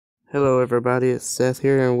Hello everybody, it's Seth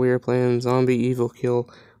here and we are playing Zombie Evil Kill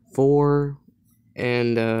 4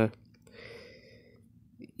 and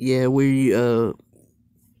yeah, we're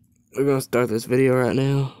gonna start this video right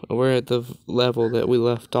now. We're at the level that we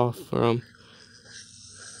left off from.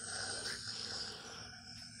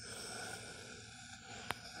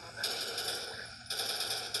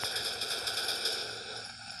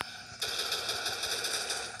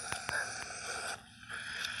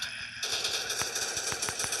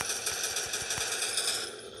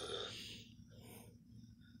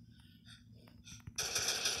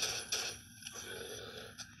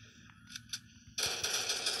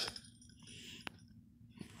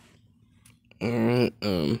 Alright,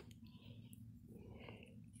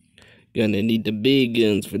 gonna need the big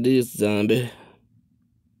guns for this zombie.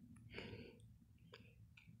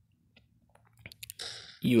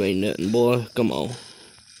 You ain't nothing, boy. Come on.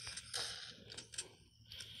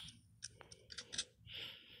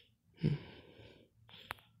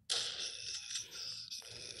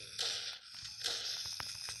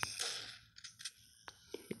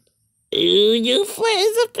 Ooh, you flat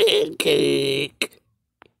as a pancake.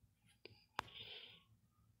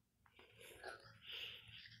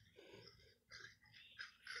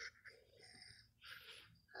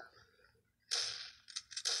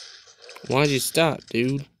 Why'd you stop,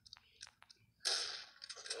 dude?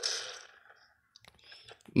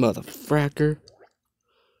 Motherfracker.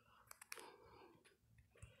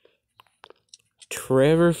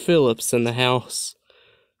 Trevor Phillips in the house.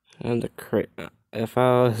 And if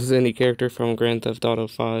I was any character from Grand Theft Auto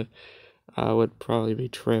 5, I would probably be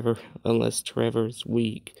Trevor, unless Trevor's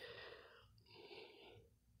weak.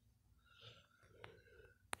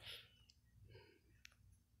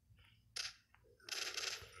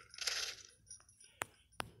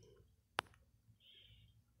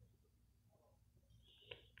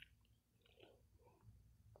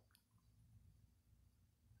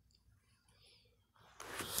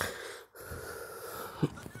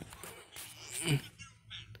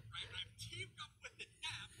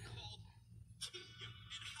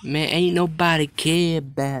 Man, ain't nobody care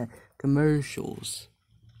about commercials.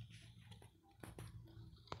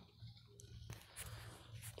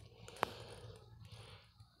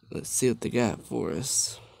 Let's see what they got for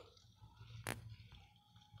us.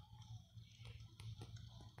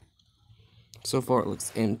 So far it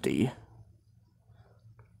looks empty.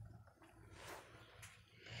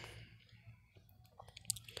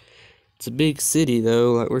 It's a big city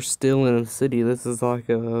though, like we're still in a city. This is like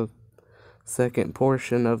a second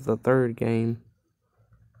portion of the third game.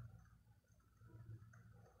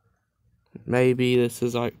 Maybe this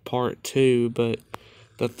is like part 2, but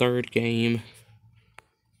the third game.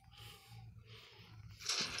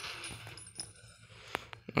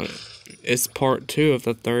 It's part 2 of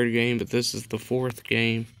the third game, but this is the fourth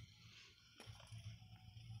game.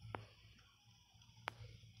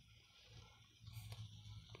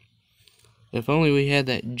 If only we had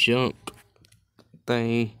that jump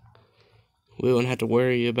thing, we wouldn't have to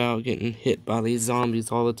worry about getting hit by these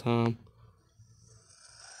zombies all the time.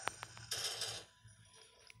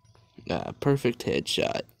 Perfect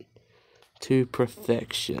headshot. To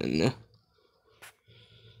perfection.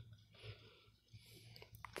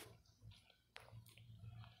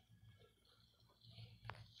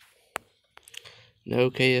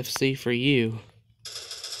 No KFC for you.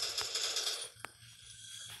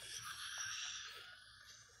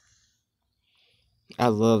 I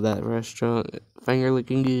love that restaurant. Finger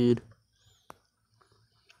looking good.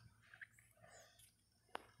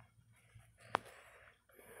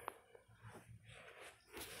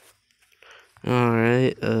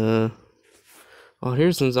 Alright, well,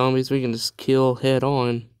 here's some zombies we can just kill head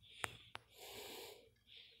on.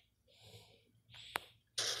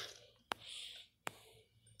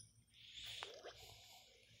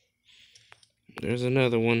 There's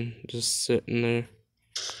another one just sitting there.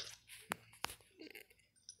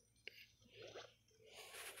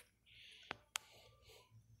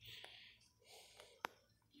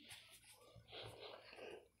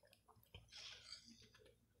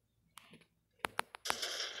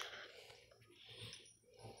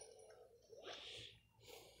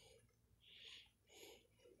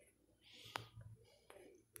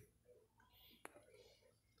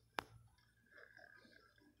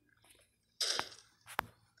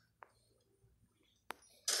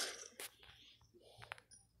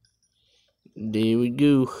 There we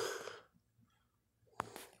go.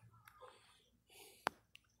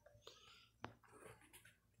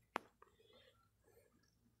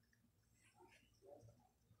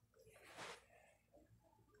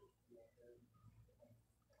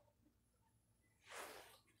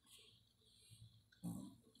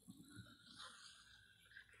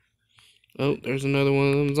 Oh, there's another one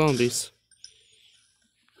of them zombies.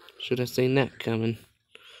 Should have seen that coming.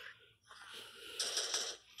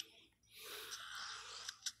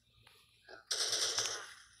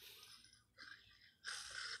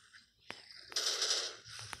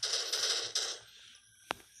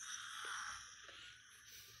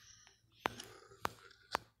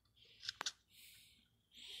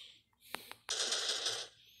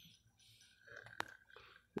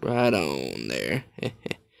 Right on there.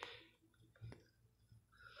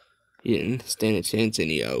 He didn't stand a chance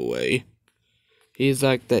any other way. He's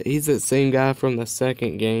like that. He's the same guy from the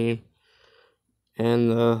second game and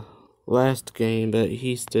the last game, but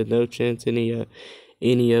he stood no chance any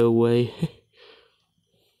other way.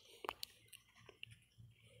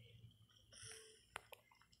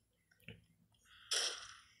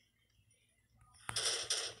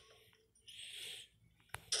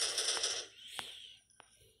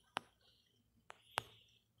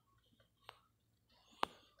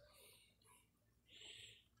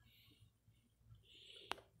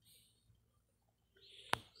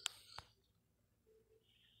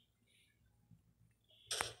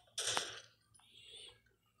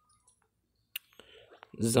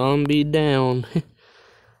 Zombie down.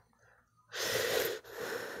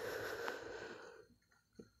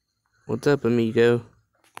 What's up, amigo?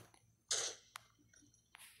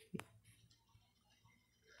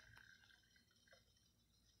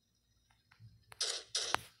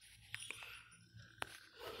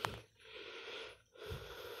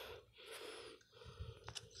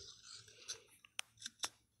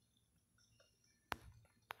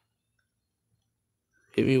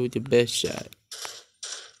 Hit me with your best shot.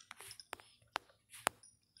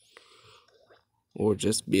 Or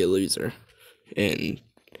just be a loser and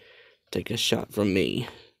take a shot from me.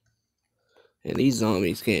 And these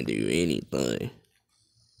zombies can't do anything.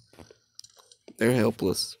 They're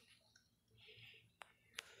helpless.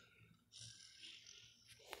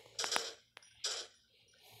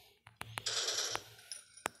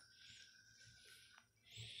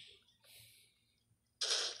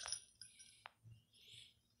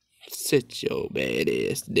 Sit your bad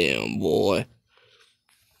ass down, boy.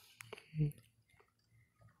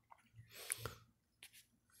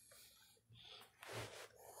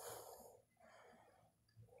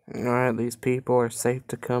 Alright, these people are safe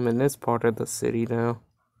to come in this part of the city now.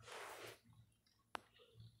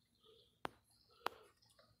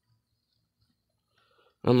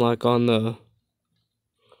 I'm like on the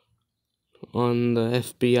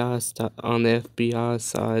FBI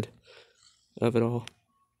side of it all.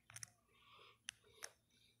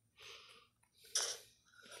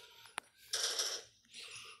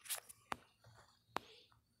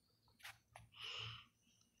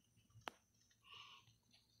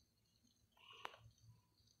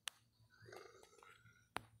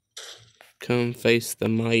 Come face the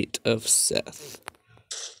might of Seth.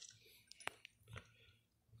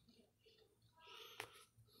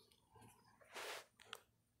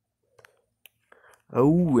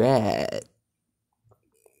 Alright.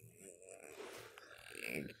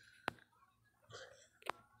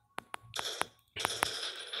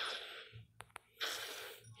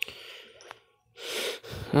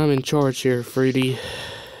 I'm in charge here, Fruity.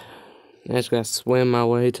 I just gotta swim my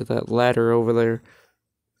way to that ladder over there.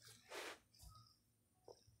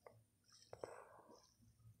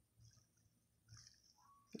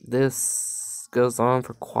 This goes on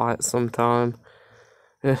for quite some time.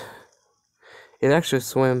 It actually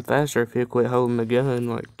swam faster if you quit holding the gun,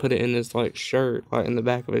 like put it in his like shirt, like in the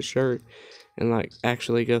back of his shirt, and like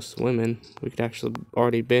actually go swimming. We could actually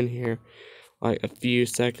already been here like a few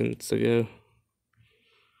seconds ago.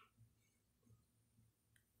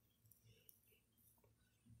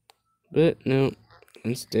 But no,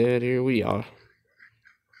 instead here we are.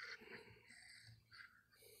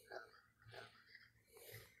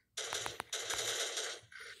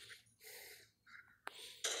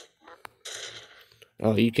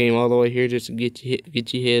 Oh, you came all the way here just to get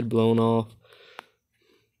your head blown off.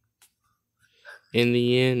 In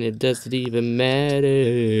the end, it doesn't even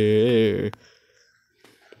matter.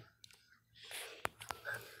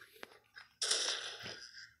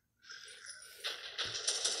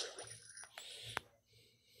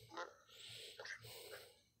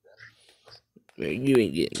 Man, you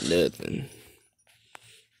ain't getting nothing.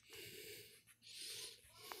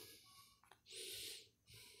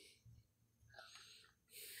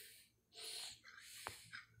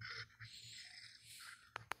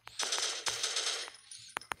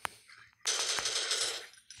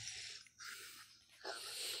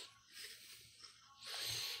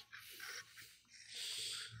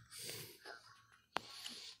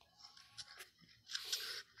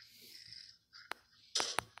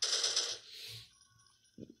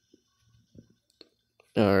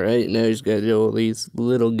 Alright, now he's gotta deal with these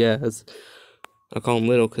little guys. I call them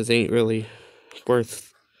little because they ain't really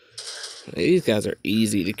worth. These guys are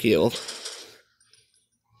easy to kill.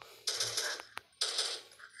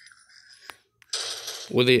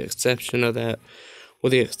 With the exception of that.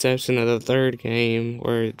 With the exception of the third game,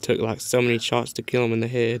 where it took like so many shots to kill him in the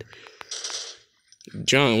head.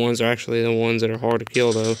 Giant ones are actually the ones that are hard to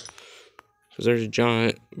kill, though. Because there's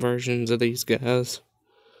giant versions of these guys.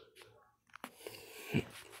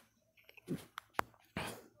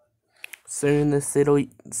 Soon this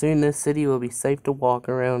city will be safe to walk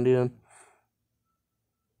around in.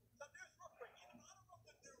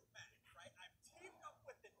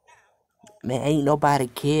 Man, ain't nobody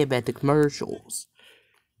care about the commercials.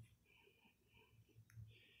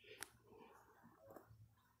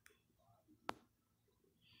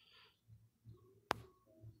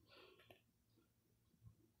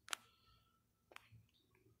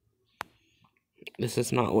 This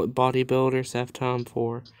is not what bodybuilders have time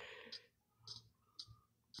for.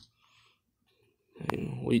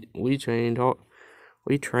 We trained hard.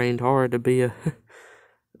 We trained hard to be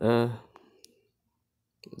a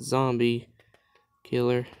zombie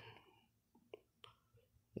killer.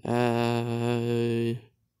 Where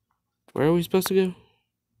are we supposed to go?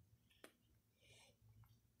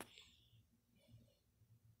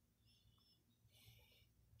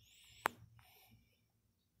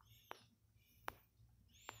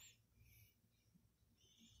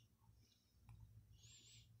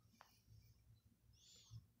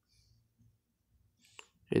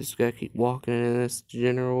 I just gotta keep walking in this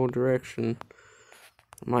general direction.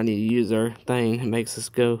 I might need to use our thing. It makes us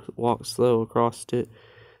walk slow across it.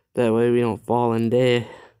 That way we don't fall and die.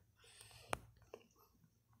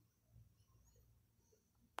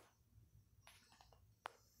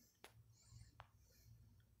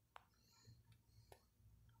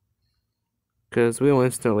 Because we'll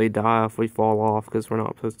instantly die if we fall off, because we're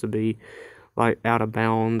not supposed to be, like, out of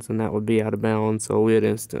bounds, and that would be out of bounds, so we'd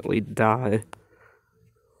instantly die.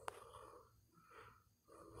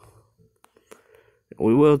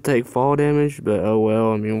 We will take fall damage, but oh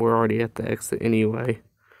well, I mean, we're already at the exit anyway.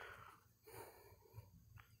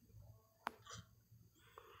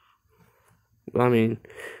 I mean,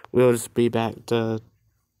 we'll just be back to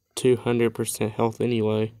 200% health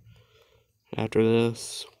anyway after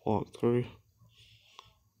this walkthrough.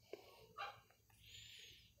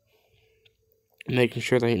 Making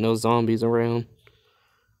sure there ain't no zombies around.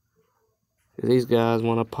 These guys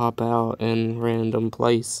want to pop out in random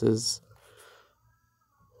places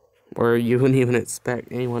where you wouldn't even expect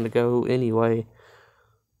anyone to go anyway.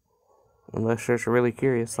 Unless you're really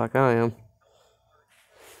curious like I am.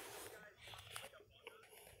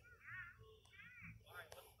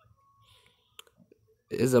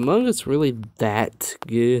 Is Among Us really that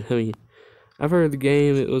good? I mean, I've heard the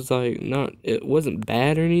game, it was like, it wasn't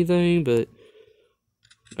bad or anything, but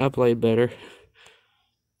I played better.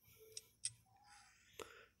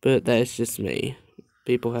 But that's just me.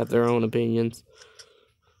 People have their own opinions.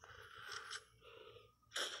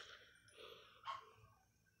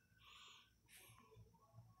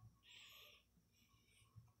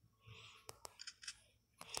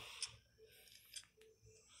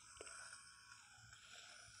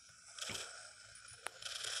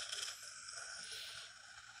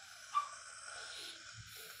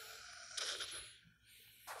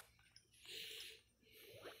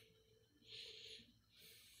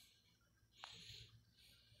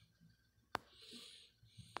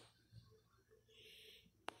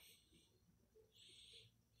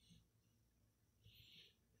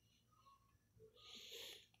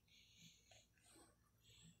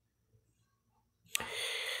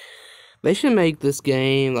 They should make this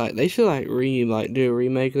game, like, they should, like, do a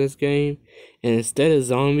remake of this game, and instead of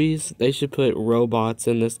zombies, they should put robots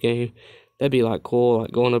in this game. That'd be, like, cool,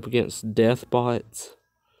 like, going up against death bots.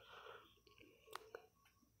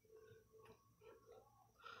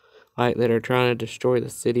 Like, that are trying to destroy the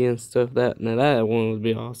city and stuff. Now that one would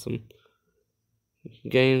be awesome.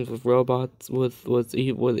 Games with robots, with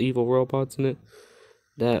evil robots in it,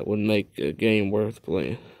 that would make a game worth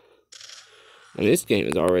playing. I mean, this game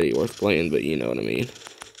is already worth playing, but you know what I mean.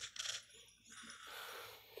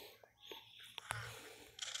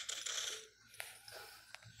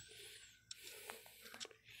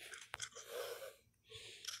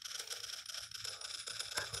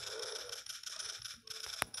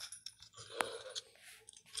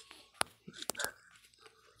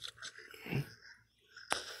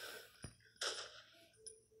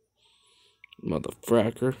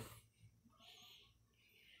 Motherfracker.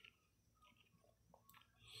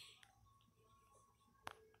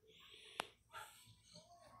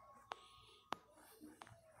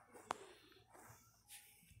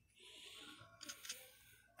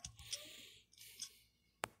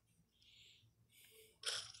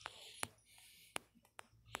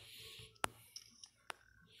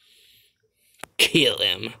 kill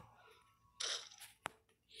him.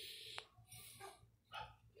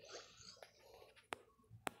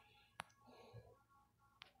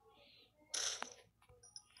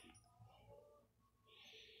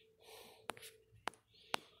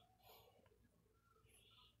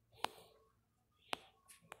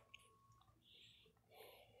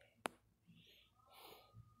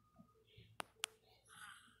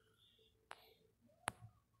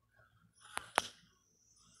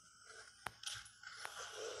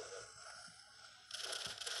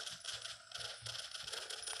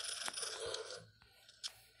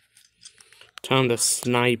 Time to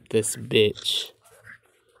snipe this bitch.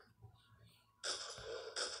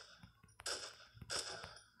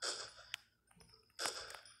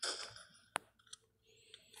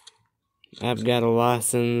 I've got a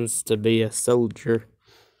license to be a soldier.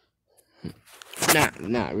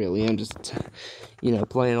 Not really. I'm just,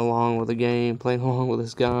 playing along with the game, playing along with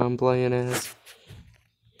this guy I'm playing as.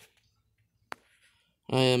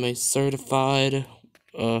 I am a certified,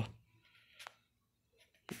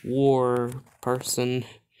 war person.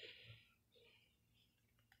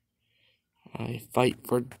 I fight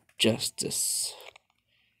for justice.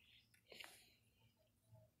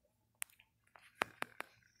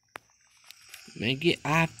 Man, get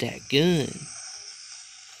off that gun.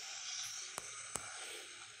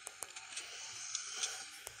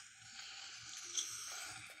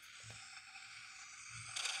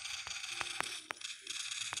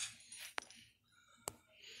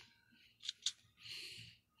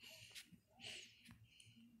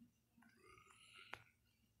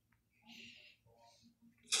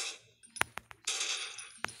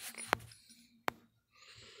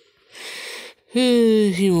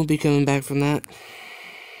 He won't be coming back from that.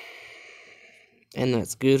 And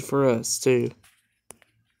that's good for us, too.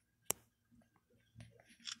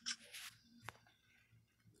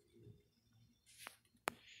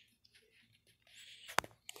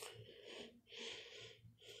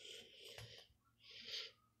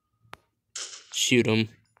 Shoot him.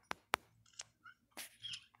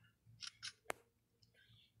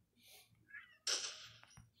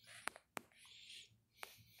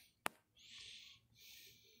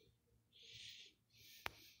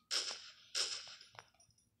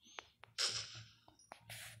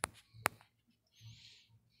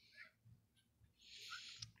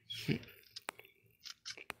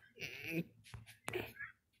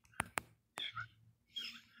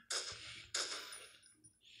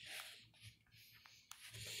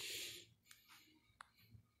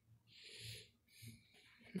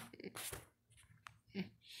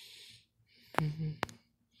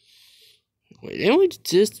 Wait,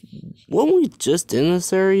 weren't we just in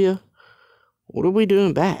this area? What are we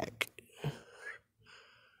doing back?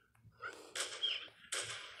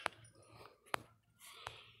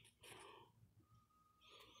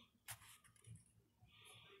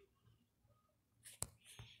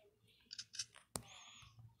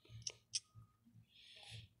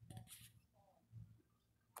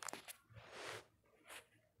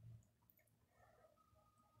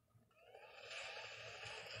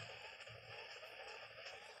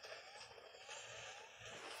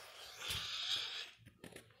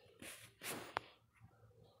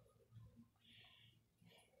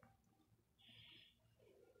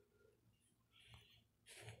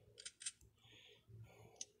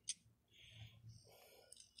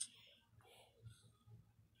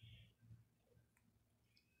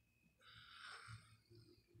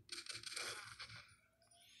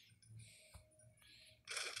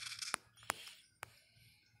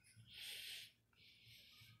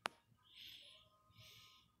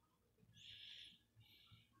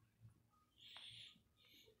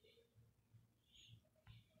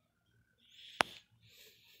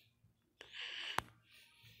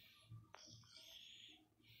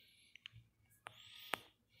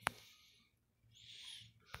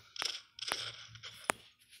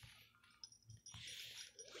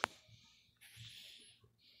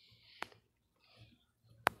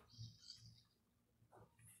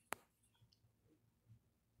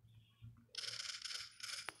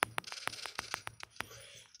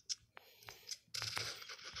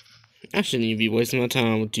 I shouldn't even be wasting my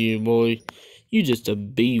time with you, boy. You just a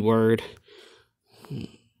B word.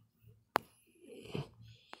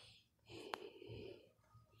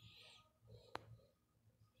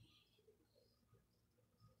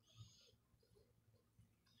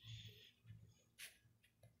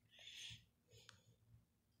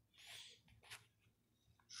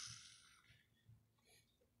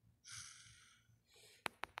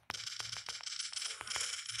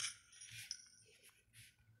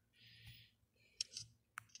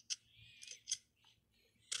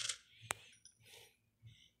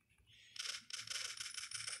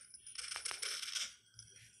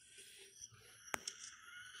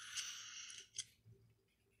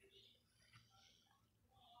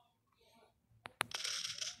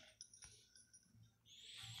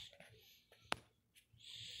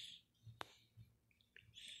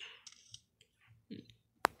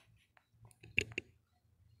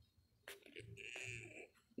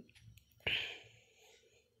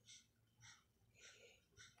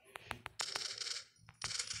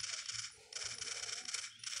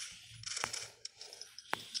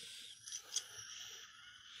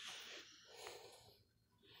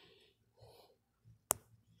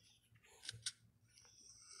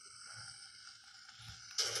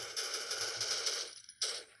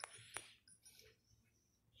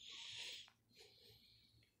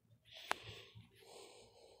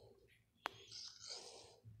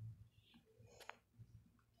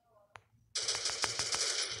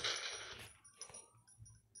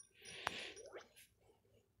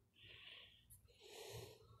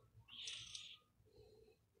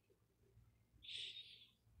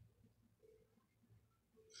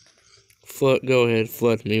 Go ahead,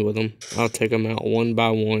 flood me with them. I'll take them out one by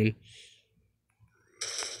one.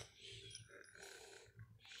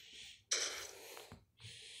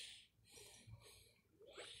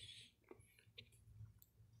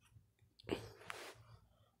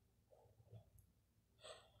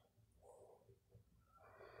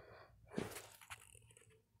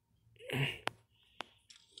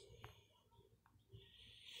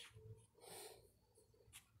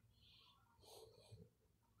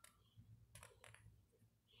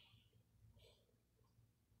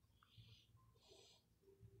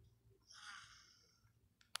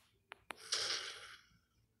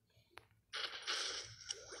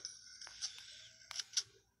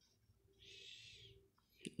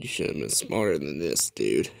 You should have been smarter than this,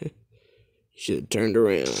 dude. You should have turned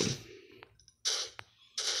around.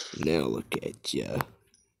 Now look at ya.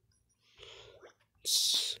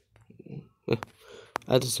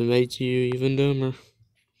 I just made you even dumber.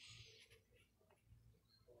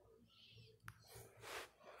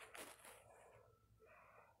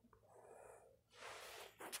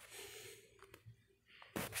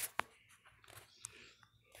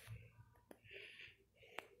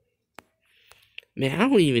 Man, I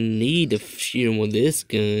don't even need to shoot him with this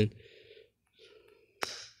gun.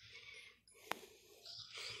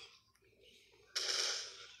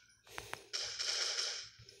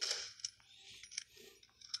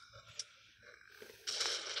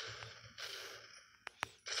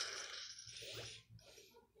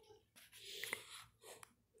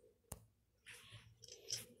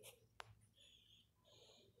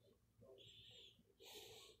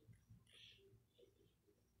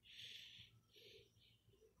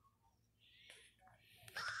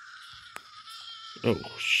 Oh,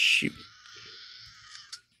 shoot.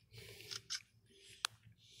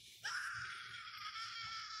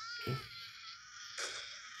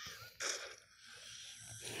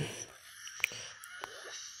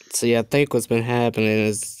 See, I think what's been happening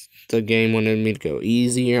is the game wanted me to go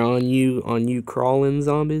easier on you crawling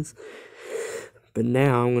zombies. But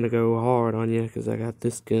now I'm gonna go hard on you because I got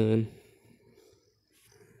this gun.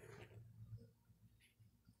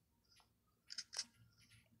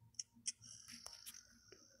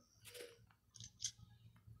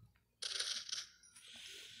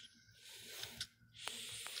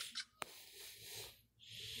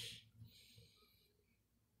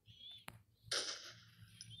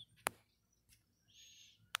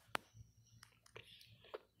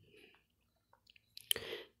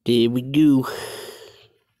 There we go.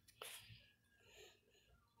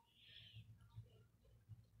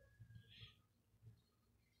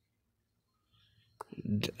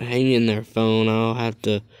 Hang in there, phone. I'll have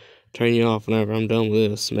to turn you off whenever I'm done with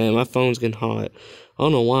this. Man, my phone's getting hot. I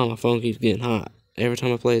don't know why my phone keeps getting hot. Every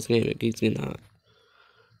time I play this game, it keeps getting hot.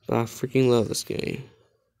 But I freaking love this game.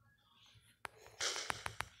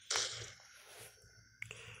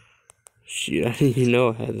 Shoot, I didn't even know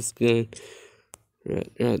I had this gun.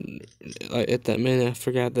 Right, at that minute, I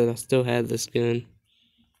forgot that I still had this gun.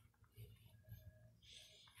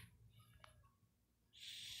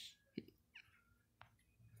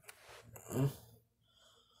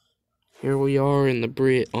 Here we are in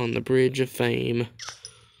on the Bridge of Fame.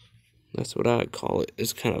 That's what I'd call it.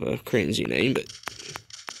 It's kind of a cringy name, but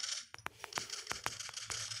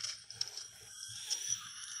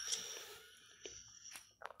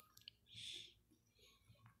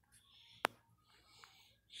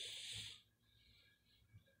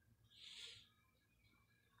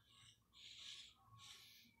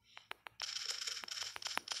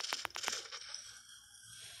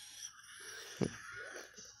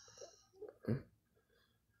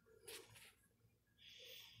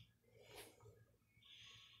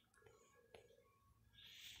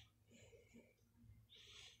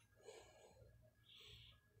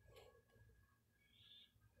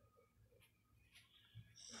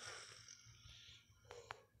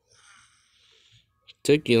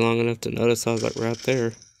took you long enough to notice I was like right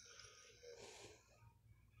there.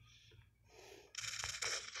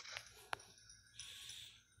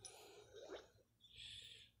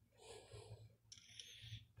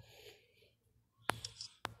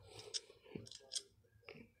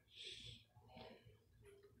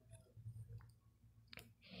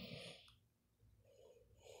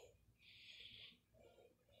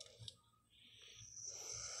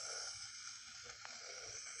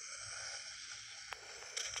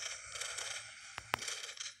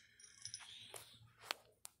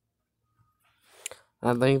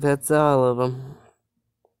 I think that's all of them.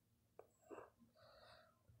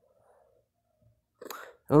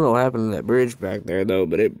 I don't know what happened to that bridge back there, though,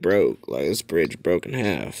 but it broke. Like, this bridge broke in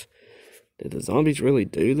half. Did the zombies really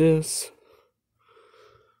do this?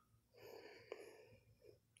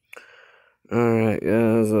 Alright,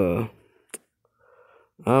 guys,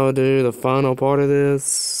 I'll do the final part of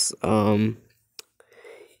this. You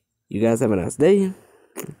guys have a nice day,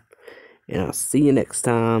 and I'll see you next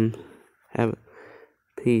time. Have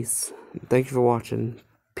peace. Thank you for watching.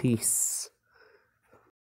 Peace.